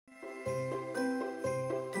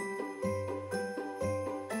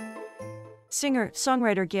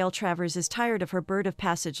Singer-songwriter Gail Travers is tired of her bird of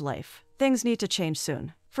passage life. Things need to change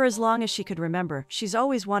soon. For as long as she could remember, she's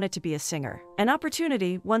always wanted to be a singer. An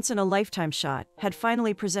opportunity, once-in-a-lifetime shot, had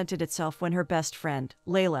finally presented itself when her best friend,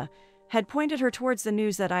 Layla, had pointed her towards the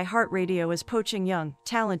news that iHeartRadio is poaching young,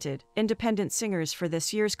 talented, independent singers for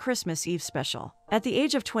this year's Christmas Eve special. At the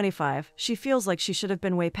age of 25, she feels like she should have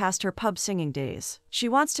been way past her pub singing days. She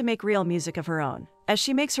wants to make real music of her own. As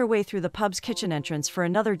she makes her way through the pub's kitchen entrance for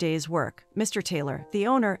another day's work, Mr. Taylor, the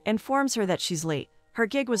owner, informs her that she's late. Her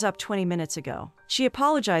gig was up 20 minutes ago. She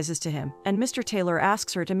apologizes to him, and Mr. Taylor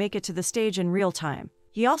asks her to make it to the stage in real time.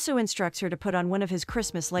 He also instructs her to put on one of his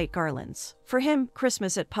Christmas light garlands. For him,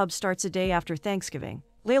 Christmas at pub starts a day after Thanksgiving.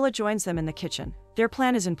 Layla joins them in the kitchen. Their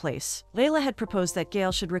plan is in place. Layla had proposed that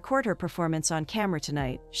Gail should record her performance on camera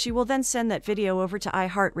tonight. She will then send that video over to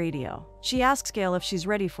iHeartRadio. She asks Gail if she's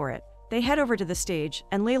ready for it. They head over to the stage,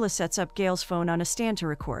 and Layla sets up Gail's phone on a stand to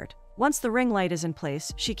record. Once the ring light is in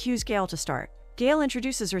place, she cues Gail to start. Gail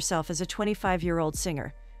introduces herself as a 25-year-old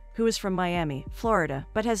singer who is from Miami, Florida,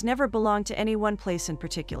 but has never belonged to any one place in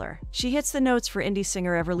particular. She hits the notes for indie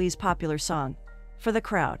singer Everly's popular song, For the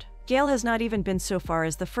Crowd. Gail has not even been so far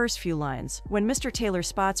as the first few lines, when Mr. Taylor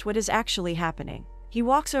spots what is actually happening. He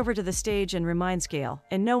walks over to the stage and reminds Gail,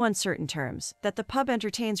 in no uncertain terms, that the pub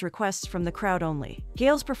entertains requests from the crowd only.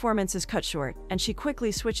 Gail's performance is cut short, and she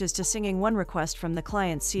quickly switches to singing one request from the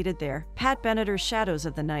client seated there, Pat Benatar's Shadows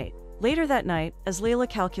of the Night. Later that night, as Layla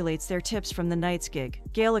calculates their tips from the night's gig,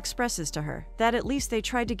 Gail expresses to her that at least they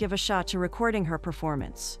tried to give a shot to recording her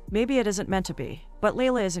performance. Maybe it isn't meant to be. But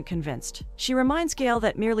Layla isn't convinced. She reminds Gail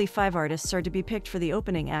that merely 5 artists are to be picked for the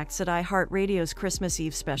opening acts at iHeartRadio's Christmas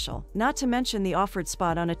Eve special, not to mention the offered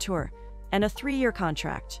spot on a tour and a 3-year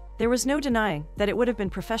contract. There was no denying that it would have been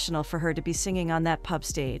professional for her to be singing on that pub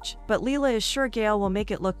stage, but Layla is sure Gail will make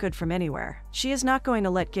it look good from anywhere. She is not going to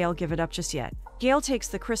let Gail give it up just yet. Gail takes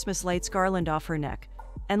the Christmas lights garland off her neck,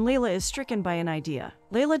 and Layla is stricken by an idea.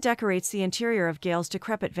 Layla decorates the interior of Gail's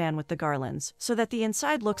decrepit van with the garlands, so that the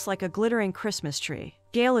inside looks like a glittering Christmas tree.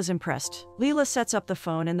 Gail is impressed. Layla sets up the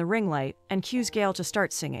phone and the ring light, and cues Gail to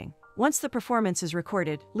start singing. Once the performance is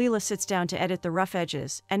recorded, Layla sits down to edit the rough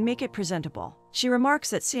edges and make it presentable. She remarks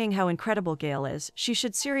that seeing how incredible Gail is, she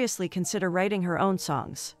should seriously consider writing her own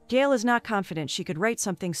songs. Gail is not confident she could write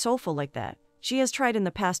something soulful like that. She has tried in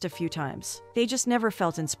the past a few times. They just never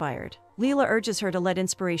felt inspired. Layla urges her to let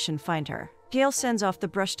inspiration find her. Gail sends off the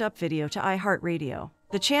brushed-up video to iHeartRadio.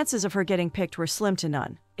 The chances of her getting picked were slim to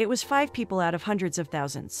none. It was 5 people out of hundreds of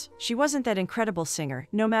thousands. She wasn't that incredible singer,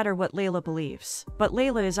 no matter what Layla believes. But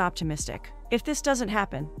Layla is optimistic. If this doesn't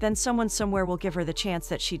happen, then someone somewhere will give her the chance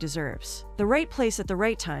that she deserves. The right place at the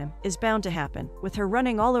right time is bound to happen, with her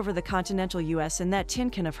running all over the continental US in that tin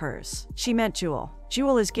can of hers. She meant Jewel.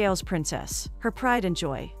 Jewel is Gail's princess, her pride and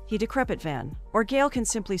joy. He decrepit van. Or Gail can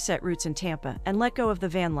simply set roots in Tampa and let go of the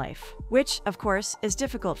van life. Which, of course, is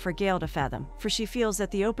difficult for Gail to fathom, for she feels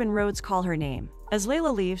that the open roads call her name. As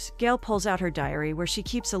Layla leaves, Gail pulls out her diary where she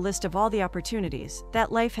keeps a list of all the opportunities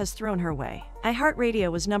that life has thrown her way.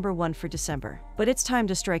 iHeartRadio was #1 for December, but it's time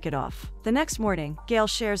to strike it off. The next morning, Gail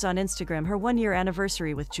shares on Instagram her 1-year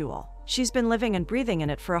anniversary with Jewel. She's been living and breathing in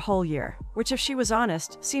it for a whole year, which if she was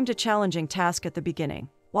honest, seemed a challenging task at the beginning.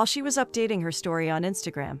 While she was updating her story on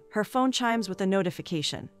Instagram, her phone chimes with a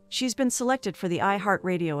notification. She's been selected for the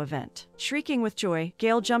iHeartRadio event. Shrieking with joy,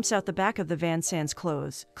 Gail jumps out the back of the van sans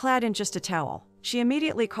clothes, clad in just a towel. She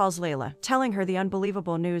immediately calls Layla, telling her the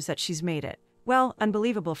unbelievable news that she's made it. Well,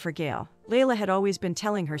 unbelievable for Gail. Layla had always been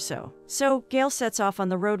telling her so. So, Gail sets off on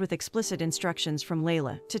the road with explicit instructions from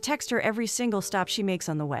Layla to text her every single stop she makes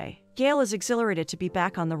on the way. Gail is exhilarated to be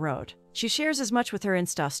back on the road. She shares as much with her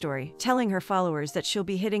Insta story, telling her followers that she'll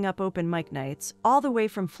be hitting up open mic nights, all the way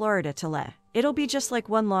from Florida to Le. It'll be just like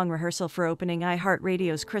one long rehearsal for opening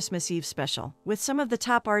iHeartRadio's Christmas Eve special, with some of the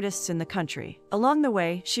top artists in the country. Along the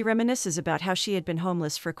way, she reminisces about how she had been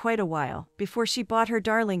homeless for quite a while, before she bought her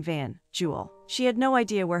darling van, Jewel. She had no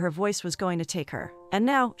idea where her voice was going to take her. And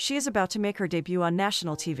now, she is about to make her debut on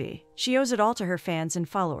national TV. She owes it all to her fans and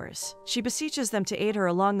followers. She beseeches them to aid her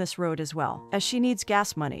along this road as well, as she needs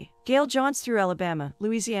gas money. Gail jaunts through Alabama,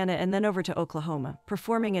 Louisiana, and then over to Oklahoma,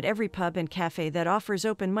 performing at every pub and cafe that offers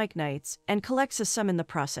open mic nights, and collects a sum in the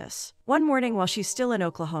process. One morning while she's still in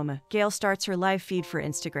Oklahoma, Gail starts her live feed for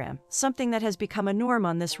Instagram, something that has become a norm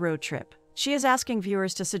on this road trip. She is asking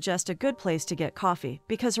viewers to suggest a good place to get coffee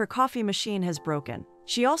because her coffee machine has broken.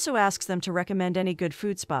 She also asks them to recommend any good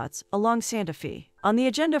food spots along Santa Fe. On the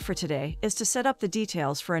agenda for today is to set up the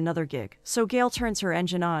details for another gig, so Gail turns her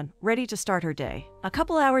engine on, ready to start her day. A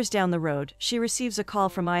couple hours down the road, she receives a call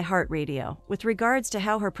from iHeartRadio with regards to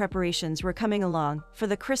how her preparations were coming along for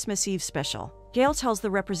the Christmas Eve special. Gail tells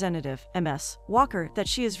the representative, MS Walker, that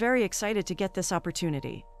she is very excited to get this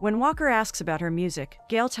opportunity. When Walker asks about her music,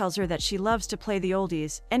 Gail tells her that she loves to play the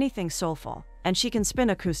oldies, anything soulful, and she can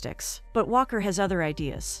spin acoustics. But Walker has other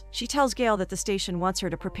ideas. She tells Gail that the station wants her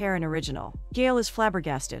to prepare an original. Gail is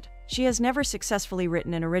flabbergasted. She has never successfully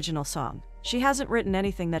written an original song. She hasn't written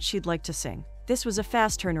anything that she'd like to sing. This was a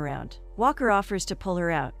fast turnaround. Walker offers to pull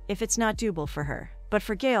her out if it's not doable for her. But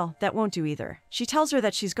for Gail, that won't do either. She tells her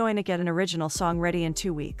that she's going to get an original song ready in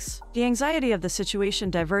 2 weeks. The anxiety of the situation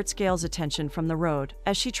diverts Gail's attention from the road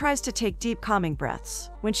as she tries to take deep, calming breaths.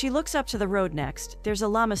 When she looks up to the road next, there's a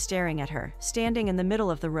llama staring at her, standing in the middle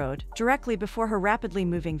of the road, directly before her rapidly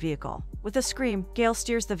moving vehicle. With a scream, Gail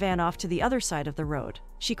steers the van off to the other side of the road.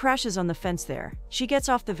 She crashes on the fence there. She gets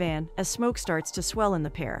off the van as smoke starts to swell in the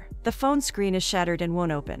pair. The phone screen is shattered and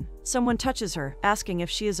won't open. Someone touches her, asking if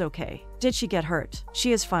she is okay. Did she get hurt?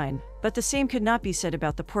 She is fine. But the same could not be said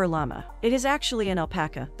about the poor llama. It is actually an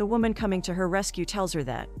alpaca. The woman coming to her rescue tells her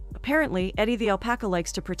that. Apparently, Eddie the alpaca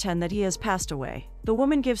likes to pretend that he has passed away. The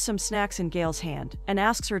woman gives some snacks in Gail's hand and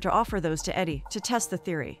asks her to offer those to Eddie to test the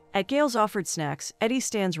theory. At Gail's offered snacks, Eddie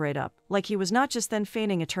stands right up, like he was not just then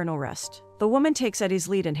feigning eternal rest. The woman takes Eddie's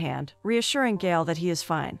lead in hand, reassuring Gail that he is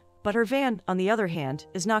fine. But her van, on the other hand,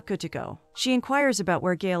 is not good to go. She inquires about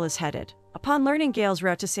where Gail is headed. Upon learning Gail's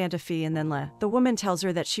route to Santa Fe and then the woman tells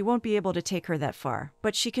her that she won't be able to take her that far,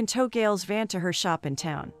 but she can tow Gail's van to her shop in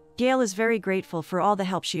town. Gail is very grateful for all the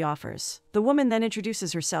help she offers. The woman then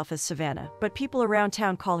introduces herself as Savannah, but people around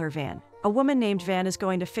town call her Van. A woman named Van is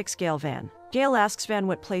going to fix Gail's van. Gail asks Van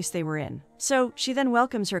what place they were in. So, she then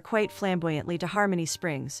welcomes her quite flamboyantly to Harmony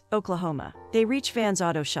Springs, Oklahoma. They reach Van's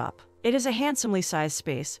auto shop. It is a handsomely sized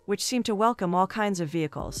space, which seemed to welcome all kinds of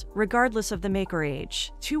vehicles, regardless of the make or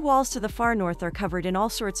age. 2 walls to the far north are covered in all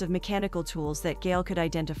sorts of mechanical tools that Gail could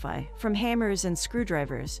identify, from hammers and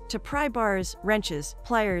screwdrivers, to pry bars, wrenches,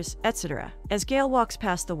 pliers, etc. As Gail walks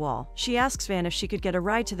past the wall, she asks Van if she could get a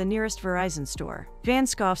ride to the nearest Verizon store. Van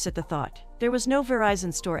scoffs at the thought. There was no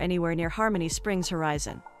Verizon store anywhere near Harmony Springs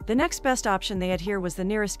Horizon. The next best option they had here was the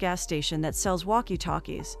nearest gas station that sells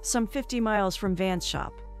walkie-talkies, some 50 miles from Van's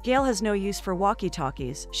shop. Gail has no use for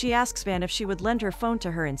walkie-talkies. She asks Van if she would lend her phone to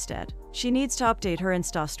her instead. She needs to update her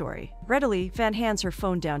Insta story. Readily, Van hands her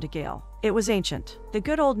phone down to Gail. It was ancient. The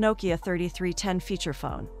good old Nokia 3310 feature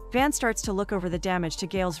phone. Van starts to look over the damage to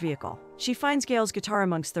Gail's vehicle. She finds Gail's guitar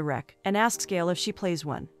amongst the wreck and asks Gail if she plays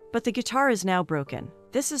one. But the guitar is now broken.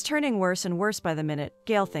 This is turning worse and worse by the minute,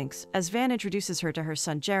 Gail thinks, as Van introduces her to her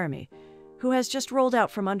son Jeremy, who has just rolled out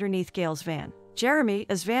from underneath Gail's van. Jeremy,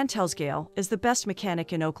 as Van tells Gail, is the best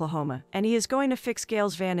mechanic in Oklahoma, and he is going to fix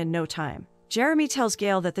Gail's van in no time. Jeremy tells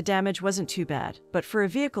Gail that the damage wasn't too bad, but for a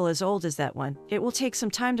vehicle as old as that one, it will take some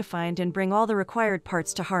time to find and bring all the required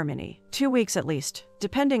parts to Harmony. 2 weeks at least,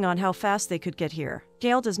 depending on how fast they could get here.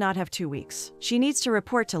 Gail does not have 2 weeks. She needs to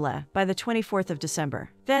report to Le by the 24th of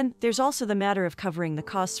December. Then, there's also the matter of covering the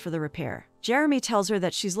costs for the repair. Jeremy tells her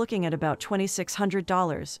that she's looking at about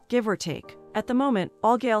 $2,600, give or take. At the moment,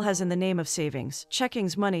 all Gail has in the name of savings,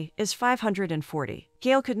 checkings money, is $540.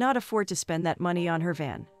 Gail could not afford to spend that money on her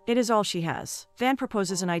van. It is all she has. Van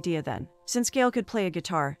proposes an idea then. Since Gail could play a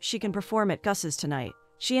guitar, she can perform at Gus's tonight.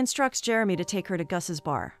 She instructs Jeremy to take her to Gus's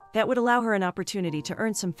bar. That would allow her an opportunity to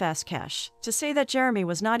earn some fast cash. To say that Jeremy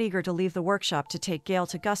was not eager to leave the workshop to take Gail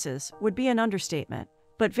to Gus's would be an understatement.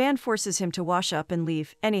 But Van forces him to wash up and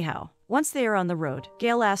leave, anyhow. Once they are on the road,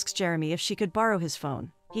 Gail asks Jeremy if she could borrow his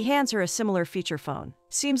phone. He hands her a similar feature phone.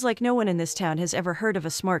 Seems like no one in this town has ever heard of a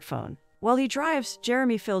smartphone. While he drives,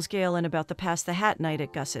 Jeremy fills Gail in about the Pass the Hat night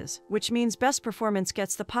at Gus's, which means best performance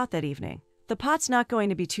gets the pot that evening. The pot's not going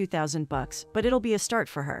to be $2,000, but it'll be a start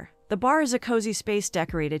for her. The bar is a cozy space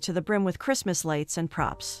decorated to the brim with Christmas lights and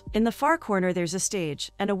props. In the far corner there's a stage,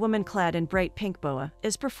 and a woman clad in bright pink boa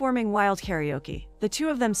is performing wild karaoke. The two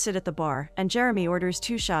of them sit at the bar, and Jeremy orders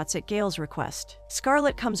 2 shots at Gail's request.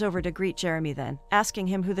 Scarlett comes over to greet Jeremy then, asking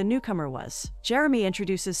him who the newcomer was. Jeremy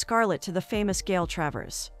introduces Scarlett to the famous Gail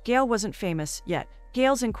Travers. Gail wasn't famous yet.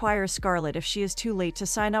 Gail inquires Scarlett if she is too late to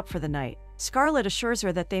sign up for the night. Scarlett assures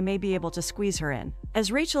her that they may be able to squeeze her in.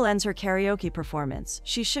 As Rachel ends her karaoke performance,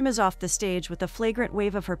 she shimmies off the stage with a flagrant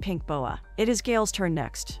wave of her pink boa. It is Gail's turn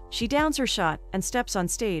next. She downs her shot and steps on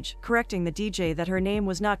stage, correcting the DJ that her name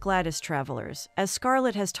was not Gladys Travelers, as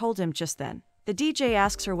Scarlett has told him just then. The DJ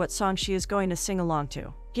asks her what song she is going to sing along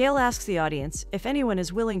to. Gail asks the audience if anyone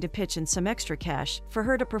is willing to pitch in some extra cash for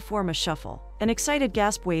her to perform a shuffle. An excited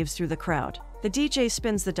gasp waves through the crowd. The DJ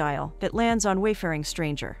spins the dial. It lands on Wayfaring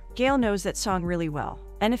Stranger. Gail knows that song really well.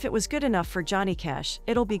 And if it was good enough for Johnny Cash,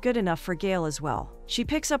 it'll be good enough for Gail as well. She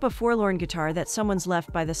picks up a forlorn guitar that someone's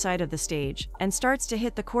left by the side of the stage and starts to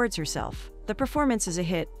hit the chords herself. The performance is a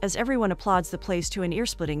hit, as everyone applauds the place to an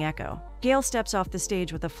ear-splitting echo. Gail steps off the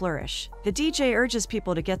stage with a flourish. The DJ urges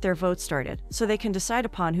people to get their votes started, so they can decide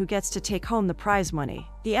upon who gets to take home the prize money.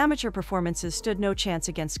 The amateur performances stood no chance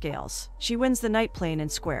against Gail's. She wins the night plain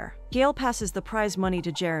and square. Gail passes the prize money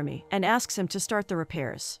to Jeremy and asks him to start the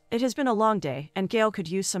repairs. It has been a long day, and Gail could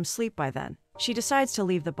use some sleep by then. She decides to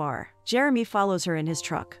leave the bar. Jeremy follows her in his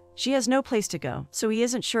truck. She has no place to go, so he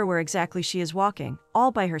isn't sure where exactly she is walking,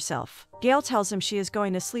 all by herself. Gail tells him she is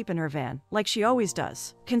going to sleep in her van, like she always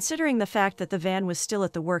does. Considering the fact that the van was still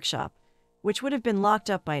at the workshop, which would have been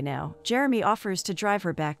locked up by now, Jeremy offers to drive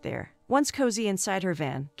her back there. Once cozy inside her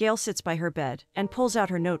van, Gail sits by her bed and pulls out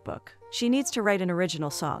her notebook. She needs to write an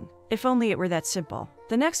original song. If only it were that simple.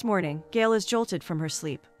 The next morning, Gail is jolted from her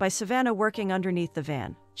sleep by Savannah working underneath the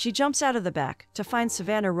van. She jumps out of the back to find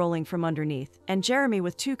Savannah rolling from underneath and Jeremy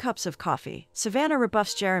with 2 cups of coffee. Savannah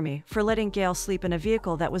rebuffs Jeremy for letting Gail sleep in a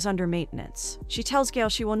vehicle that was under maintenance. She tells Gail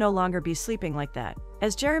she will no longer be sleeping like that.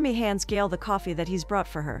 As Jeremy hands Gail the coffee that he's brought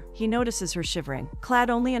for her, he notices her shivering, clad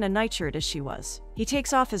only in a nightshirt as she was. He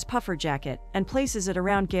takes off his puffer jacket and places it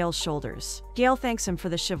around Gail's shoulders. Gail thanks him for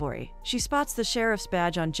the chivalry. She spots the sheriff's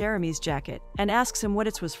badge on Jeremy's jacket and asks him what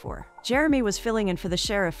it was for. Jeremy was filling in for the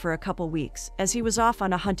sheriff for a couple weeks as he was off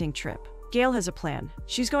on a hunting trip. Gail has a plan.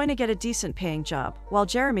 She's going to get a decent paying job, while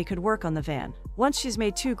Jeremy could work on the van. Once she's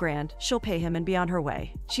made $2 grand, she'll pay him and be on her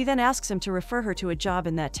way. She then asks him to refer her to a job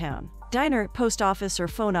in that town. Diner, post office, or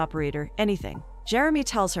phone operator, anything. Jeremy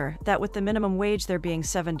tells her that with the minimum wage there being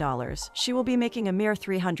 $7, she will be making a mere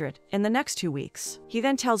 $300 in the next 2 weeks. He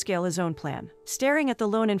then tells Gail his own plan. Staring at the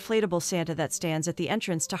lone inflatable Santa that stands at the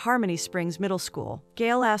entrance to Harmony Springs Middle School,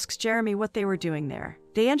 Gail asks Jeremy what they were doing there.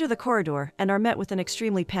 They enter the corridor and are met with an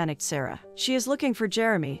extremely panicked Sarah. She is looking for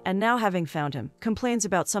Jeremy and now having found him, complains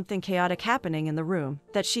about something chaotic happening in the room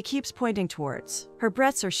that she keeps pointing towards. Her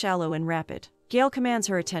breaths are shallow and rapid. Gail commands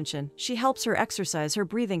her attention. She helps her exercise her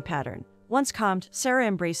breathing pattern. Once calmed, Sarah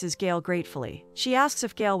embraces Gail gratefully. She asks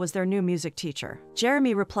if Gail was their new music teacher.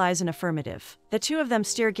 Jeremy replies in affirmative. The two of them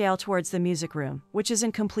steer Gail towards the music room, which is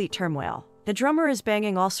in complete turmoil. The drummer is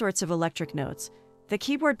banging all sorts of electric notes. The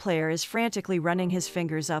keyboard player is frantically running his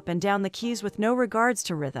fingers up and down the keys with no regards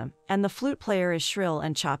to rhythm, and the flute player is shrill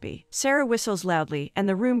and choppy. Sarah whistles loudly, and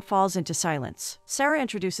the room falls into silence. Sarah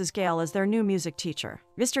introduces Gail as their new music teacher.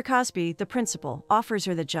 Mr. Cosby, the principal, offers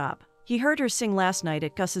her the job. He heard her sing last night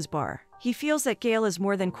at Gus's bar. He feels that Gail is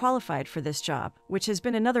more than qualified for this job, which has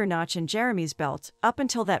been another notch in Jeremy's belt up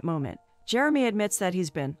until that moment. Jeremy admits that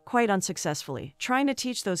he's been, quite unsuccessfully, trying to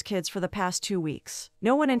teach those kids for the past 2 weeks.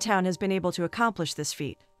 No one in town has been able to accomplish this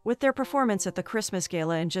feat. With their performance at the Christmas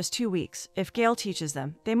Gala in just 2 weeks, if Gail teaches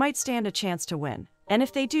them, they might stand a chance to win. And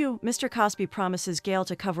if they do, Mr. Cosby promises Gail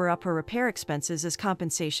to cover up her repair expenses as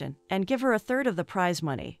compensation and give her a third of the prize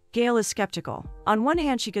money. Gail is skeptical. On one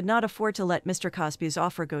hand, she could not afford to let Mr. Cosby's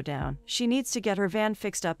offer go down. She needs to get her van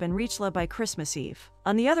fixed up and reach La by Christmas Eve.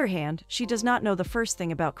 On the other hand, she does not know the first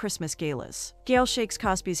thing about Christmas galas. Gail shakes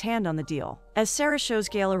Cosby's hand on the deal. As Sarah shows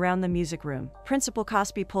Gail around the music room, Principal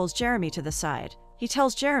Cosby pulls Jeremy to the side. He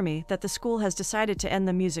tells Jeremy that the school has decided to end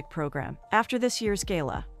the music program after this year's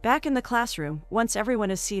gala. Back in the classroom, once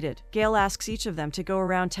everyone is seated, Gail asks each of them to go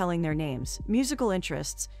around telling their names, musical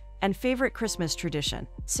interests, and favorite Christmas tradition.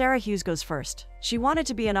 Sarah Hughes goes first. She wanted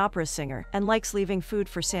to be an opera singer and likes leaving food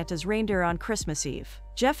for Santa's reindeer on Christmas Eve.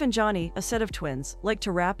 Jeff and Johnny, a set of twins, like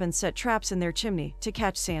to wrap and set traps in their chimney to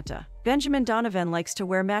catch Santa. Benjamin Donovan likes to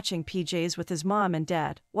wear matching PJs with his mom and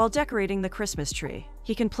dad while decorating the Christmas tree.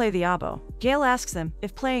 He can play the oboe. Gail asks them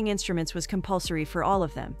if playing instruments was compulsory for all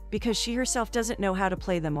of them, because she herself doesn't know how to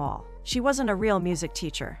play them all. She wasn't a real music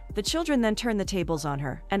teacher. The children then turn the tables on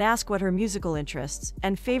her and ask what her musical interests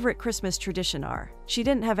and favorite Christmas tradition are. She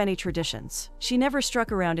didn't have any traditions. She never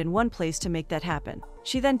struck around in one place to make that happen.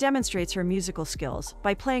 She then demonstrates her musical skills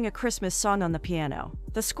by playing a Christmas song on the piano.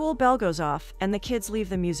 The school bell goes off and the kids leave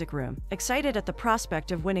the music room, excited at the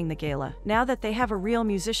prospect of winning the gala, now that they have a real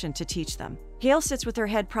musician to teach them. Gail sits with her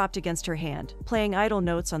head propped against her hand, playing idle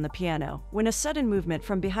notes on the piano, when a sudden movement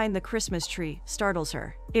from behind the Christmas tree startles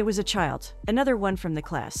her. It was a child, another one from the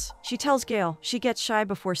class. She tells Gail she gets shy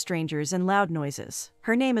before strangers and loud noises.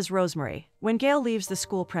 Her name is Rosemary. When Gail leaves the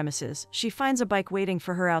school premises, she finds a bike waiting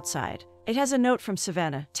for her outside. It has a note from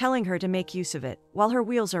Savannah telling her to make use of it while her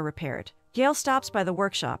wheels are repaired. Gail stops by the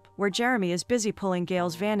workshop, where Jeremy is busy pulling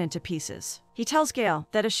Gail's van into pieces. He tells Gail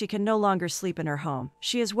that if she can no longer sleep in her home,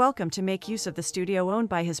 she is welcome to make use of the studio owned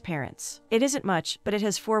by his parents. It isn't much, but it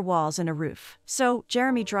has 4 walls and a roof. So,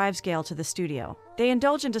 Jeremy drives Gail to the studio. They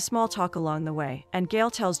indulge into small talk along the way, and Gail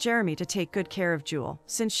tells Jeremy to take good care of Jewel,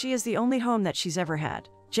 since she is the only home that she's ever had.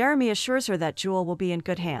 Jeremy assures her that Jewel will be in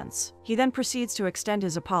good hands. He then proceeds to extend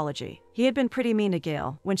his apology. He had been pretty mean to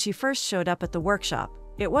Gail when she first showed up at the workshop.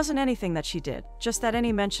 It wasn't anything that she did, just that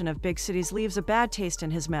any mention of big cities leaves a bad taste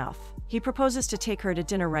in his mouth. He proposes to take her to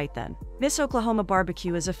dinner right then. Miss Oklahoma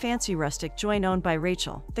Barbecue is a fancy rustic joint owned by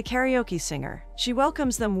Rachel, the karaoke singer. She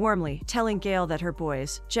welcomes them warmly, telling Gail that her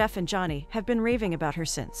boys, Jeff and Johnny, have been raving about her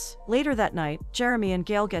since. Later that night, Jeremy and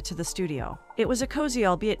Gail get to the studio. It was a cozy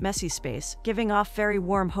albeit messy space, giving off very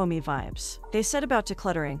warm homey vibes. They set about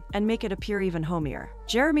decluttering and make it appear even homier.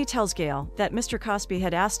 Jeremy tells Gail that Mr. Cosby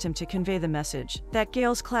had asked him to convey the message that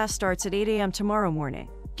Gail's class starts at 8 a.m. tomorrow morning.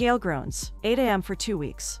 Gail groans. 8 a.m. for 2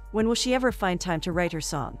 weeks. When will she ever find time to write her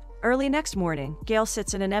song? Early next morning, Gail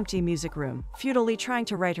sits in an empty music room, futilely trying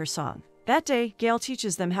to write her song. That day, Gail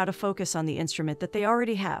teaches them how to focus on the instrument that they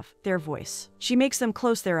already have, their voice. She makes them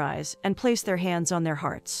close their eyes and place their hands on their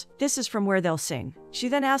hearts. This is from where they'll sing. She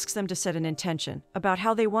then asks them to set an intention about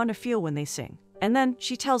how they want to feel when they sing. And then,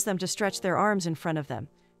 she tells them to stretch their arms in front of them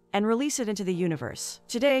and release it into the universe.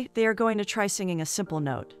 Today, they are going to try singing a simple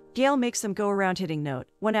note. Gail makes them go around hitting note,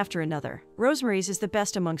 one after another. Rosemary's is the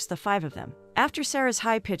best amongst the 5 of them. After Sarah's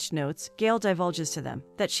high-pitched notes, Gail divulges to them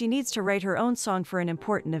that she needs to write her own song for an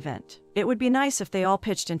important event. It would be nice if they all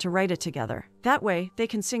pitched in to write it together. That way, they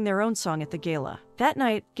can sing their own song at the gala. That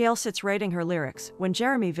night, Gail sits writing her lyrics when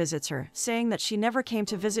Jeremy visits her, saying that she never came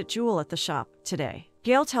to visit Jewel at the shop today.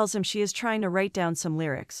 Gail tells him she is trying to write down some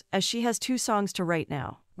lyrics, as she has 2 songs to write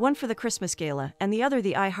now. One for the Christmas gala, and the other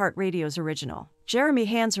the iHeartRadio's original. Jeremy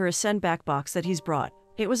hands her a send-back box that he's brought.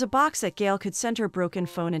 It was a box that Gail could send her broken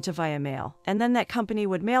phone into via mail, and then that company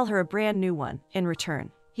would mail her a brand new one, in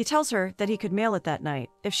return. He tells her that he could mail it that night,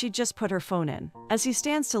 if she'd just put her phone in. As he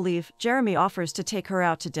stands to leave, Jeremy offers to take her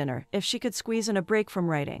out to dinner, if she could squeeze in a break from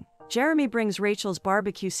writing. Jeremy brings Rachel's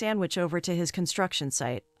barbecue sandwich over to his construction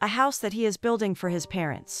site, a house that he is building for his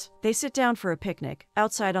parents. They sit down for a picnic,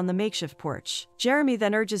 outside on the makeshift porch. Jeremy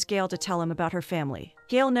then urges Gail to tell him about her family.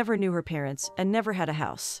 Gail never knew her parents and never had a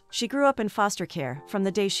house. She grew up in foster care from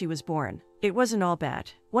the day she was born. It wasn't all bad.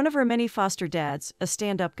 One of her many foster dads, a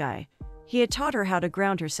stand-up guy, he had taught her how to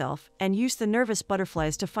ground herself and used the nervous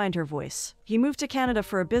butterflies to find her voice. He moved to Canada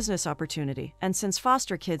for a business opportunity, and since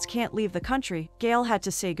foster kids can't leave the country, Gail had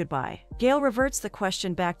to say goodbye. Gail reverts the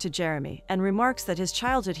question back to Jeremy and remarks that his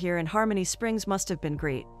childhood here in Harmony Springs must have been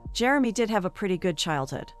great. Jeremy did have a pretty good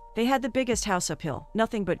childhood. They had the biggest house uphill,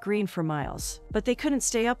 nothing but green for miles. But they couldn't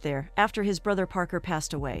stay up there after his brother Parker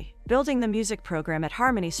passed away. Building the music program at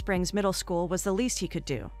Harmony Springs Middle School was the least he could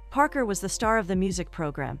do. Parker was the star of the music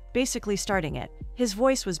program, basically starting it. His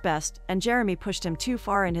voice was best, and Jeremy pushed him too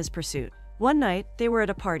far in his pursuit. One night, they were at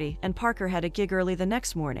a party, and Parker had a gig early the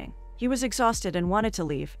next morning. He was exhausted and wanted to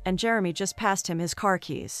leave, and Jeremy just passed him his car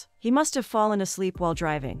keys. He must have fallen asleep while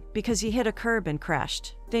driving, because he hit a curb and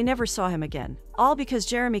crashed. They never saw him again. All because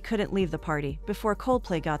Jeremy couldn't leave the party before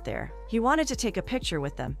Coldplay got there. He wanted to take a picture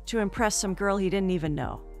with them, to impress some girl he didn't even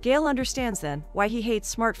know. Gail understands then why he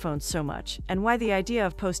hates smartphones so much, and why the idea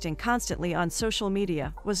of posting constantly on social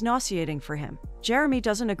media was nauseating for him. Jeremy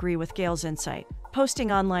doesn't agree with Gail's insight.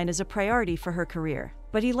 Posting online is a priority for her career.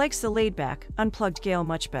 But he likes the laid-back, unplugged Gail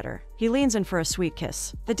much better. He leans in for a sweet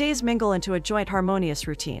kiss. The days mingle into a joint harmonious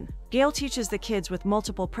routine. Gail teaches the kids with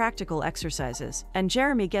multiple practical exercises, and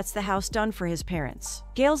Jeremy gets the house done for his parents.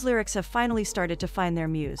 Gail's lyrics have finally started to find their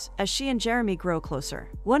muse, as she and Jeremy grow closer.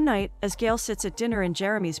 One night, as Gail sits at dinner in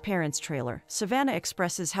Jeremy's parents' trailer, Savannah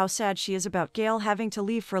expresses how sad she is about Gail having to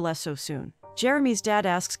leave for less so soon. Jeremy's dad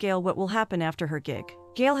asks Gail what will happen after her gig.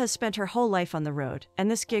 Gail has spent her whole life on the road,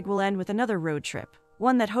 and this gig will end with another road trip.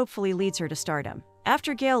 One that hopefully leads her to stardom.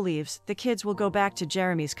 After Gail leaves, the kids will go back to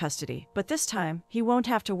Jeremy's custody, but this time, he won't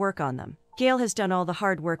have to work on them. Gail has done all the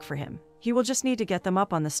hard work for him. He will just need to get them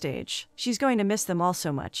up on the stage. She's going to miss them all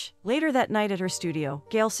so much. Later that night at her studio,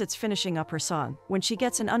 Gail sits finishing up her song, when she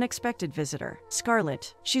gets an unexpected visitor,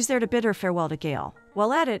 Scarlett. She's there to bid her farewell to Gail.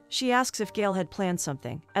 While at it, she asks if Gail had planned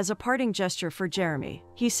something, as a parting gesture for Jeremy.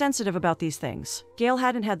 He's sensitive about these things. Gail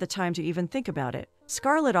hadn't had the time to even think about it,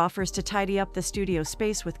 Scarlett offers to tidy up the studio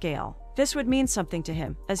space with Gail. This would mean something to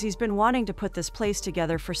him, as he's been wanting to put this place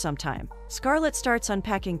together for some time. Scarlett starts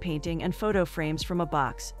unpacking painting and photo frames from a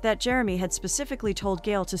box that Jeremy had specifically told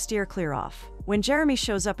Gail to steer clear off. When Jeremy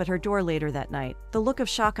shows up at her door later that night, the look of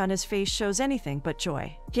shock on his face shows anything but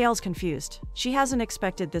joy. Gail's confused. She hasn't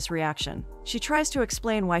expected this reaction. She tries to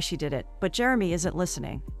explain why she did it, but Jeremy isn't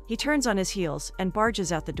listening. He turns on his heels and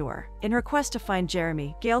barges out the door. In her quest to find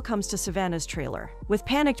Jeremy, Gail comes to Savannah's trailer. With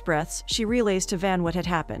panicked breaths, she relays to Van what had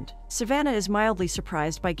happened. Savannah is mildly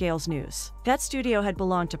surprised by Gail's news. That studio had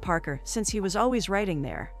belonged to Parker since he was always writing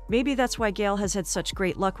there. Maybe that's why Gail has had such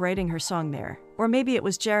great luck writing her song there. Or maybe it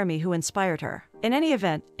was Jeremy who inspired her. In any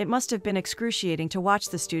event, it must have been excruciating to watch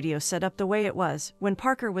the studio set up the way it was when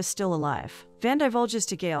Parker was still alive. Van divulges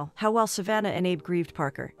to Gail how while Savannah and Abe grieved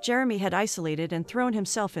Parker, Jeremy had isolated and thrown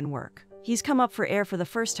himself in work. He's come up for air for the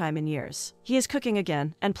first time in years. He is cooking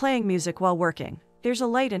again and playing music while working. There's a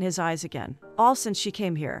light in his eyes again. All since she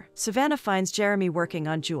came here. Savannah finds Jeremy working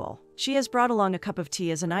on Jewel. She has brought along a cup of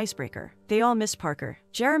tea as an icebreaker. They all miss Parker.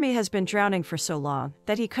 Jeremy has been drowning for so long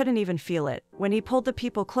that he couldn't even feel it when he pulled the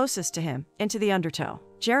people closest to him into the undertow.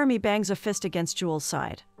 Jeremy bangs a fist against Jewel's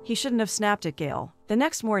side. He shouldn't have snapped at Gail. The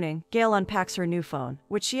next morning, Gail unpacks her new phone,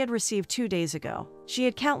 which she had received 2 days ago. She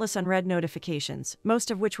had countless unread notifications,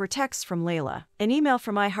 most of which were texts from Layla. An email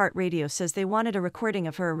from iHeartRadio says they wanted a recording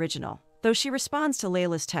of her original. Though she responds to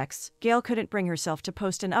Layla's texts, Gail couldn't bring herself to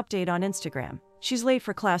post an update on Instagram. She's late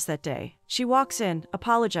for class that day. She walks in,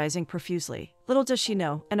 apologizing profusely. Little does she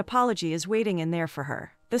know, an apology is waiting in there for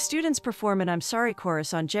her. The students perform an I'm sorry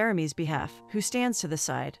chorus on Jeremy's behalf, who stands to the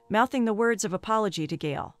side, mouthing the words of apology to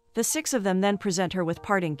Gail. The 6 of them then present her with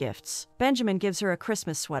parting gifts. Benjamin gives her a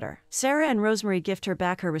Christmas sweater. Sarah and Rosemary gift her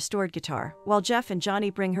back her restored guitar, while Jeff and Johnny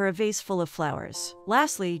bring her a vase full of flowers.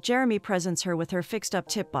 Lastly, Jeremy presents her with her fixed-up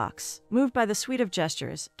tip box. Moved by the suite of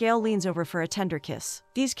gestures, Gail leans over for a tender kiss.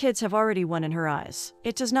 These kids have already won in her eyes.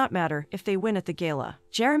 It does not matter if they win at the gala.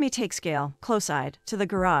 Jeremy takes Gail, close-eyed, to the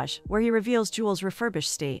garage, where he reveals Jewel's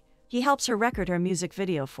refurbished state. He helps her record her music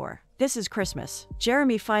video for This Is Christmas.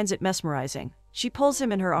 Jeremy finds it mesmerizing. She pulls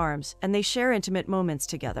him in her arms, and they share intimate moments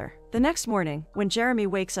together. The next morning, when Jeremy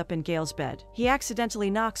wakes up in Gail's bed, he accidentally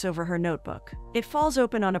knocks over her notebook. It falls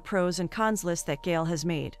open on a pros and cons list that Gail has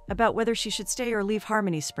made, about whether she should stay or leave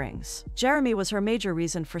Harmony Springs. Jeremy was her major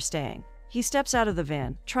reason for staying. He steps out of the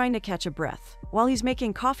van, trying to catch a breath. While he's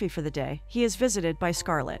making coffee for the day, he is visited by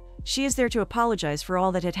Scarlett. She is there to apologize for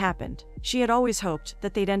all that had happened. She had always hoped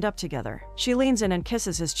that they'd end up together. She leans in and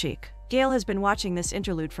kisses his cheek. Gail has been watching this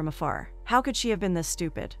interlude from afar. How could she have been this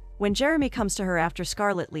stupid? When Jeremy comes to her after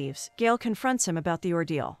Scarlett leaves, Gail confronts him about the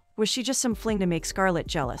ordeal. Was she just some fling to make Scarlett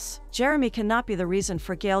jealous? Jeremy cannot be the reason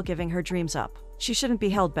for Gail giving her dreams up. She shouldn't be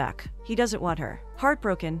held back. He doesn't want her.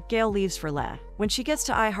 Heartbroken, Gail leaves for La. When she gets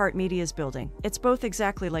to iHeartMedia's building, it's both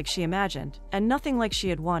exactly like she imagined, and nothing like she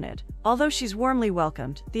had wanted. Although she's warmly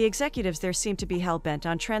welcomed, the executives there seem to be hell-bent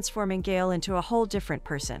on transforming Gail into a whole different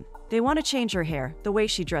person. They want to change her hair, the way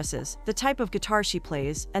she dresses, the type of guitar she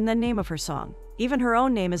plays, and the name of her song. Even her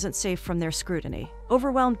own name isn't safe from their scrutiny.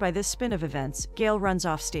 Overwhelmed by this spin of events, Gail runs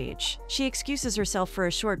off stage. She excuses herself for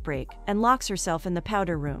a short break and locks herself in the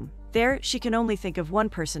powder room. There, she can only think of one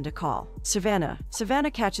person to call. Savannah. Savannah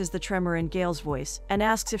catches the tremor in Gail's voice and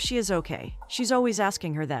asks if she is okay. She's always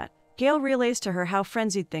asking her that. Gail relays to her how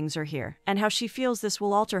frenzied things are here, and how she feels this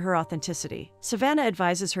will alter her authenticity. Savannah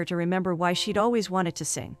advises her to remember why she'd always wanted to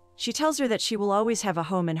sing. She tells her that she will always have a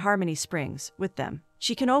home in Harmony Springs, with them.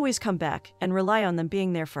 She can always come back and rely on them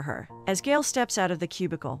being there for her. As Gail steps out of the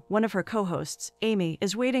cubicle, one of her co-hosts, Amy,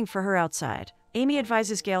 is waiting for her outside. Amy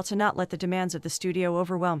advises Gail to not let the demands of the studio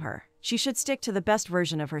overwhelm her. She should stick to the best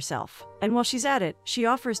version of herself. And while she's at it, she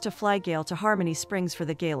offers to fly Gail to Harmony Springs for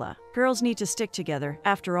the gala. Girls need to stick together,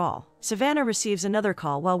 after all. Savannah receives another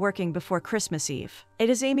call while working before Christmas Eve. It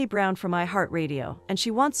is Amy Brown from iHeartRadio, and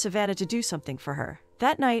she wants Savannah to do something for her.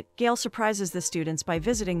 That night, Gail surprises the students by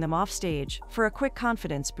visiting them off stage for a quick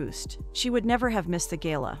confidence boost. She would never have missed the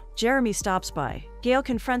gala. Jeremy stops by. Gail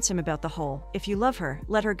confronts him about the whole "if you love her,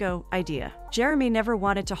 let her go" idea. Jeremy never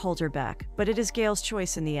wanted to hold her back, but it is Gail's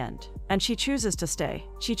choice in the end. And she chooses to stay.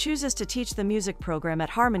 She chooses to teach the music program at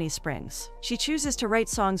Harmony Springs. She chooses to write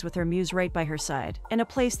songs with her muse right by her side, in a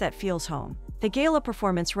place that feels home. The gala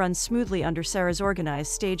performance runs smoothly under Sarah's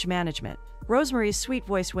organized stage management. Rosemary's sweet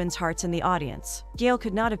voice wins hearts in the audience. Gail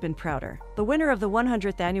could not have been prouder. The winner of the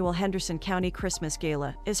 100th annual Henderson County Christmas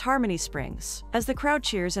Gala is Harmony Springs. As the crowd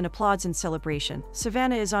cheers and applauds in celebration,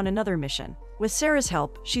 Savannah is on another mission. With Sarah's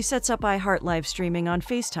help, she sets up iHeart live streaming on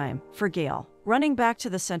FaceTime for Gail. Running back to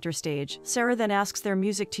the center stage, Sarah then asks their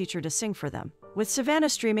music teacher to sing for them. With Savannah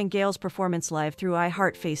streaming Gail's performance live through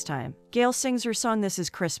iHeart FaceTime, Gail sings her song This Is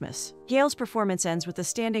Christmas. Gail's performance ends with a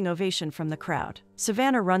standing ovation from the crowd.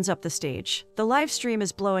 Savannah runs up the stage. The live stream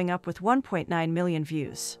is blowing up with 1.9 million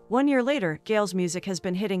views. 1 year later, Gail's music has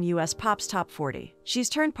been hitting US Pop's Top 40. She's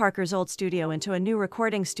turned Parker's old studio into a new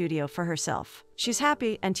recording studio for herself. She's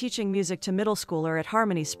happy and teaching music to middle schooler at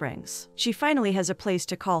Harmony Springs. She finally has a place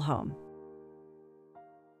to call home.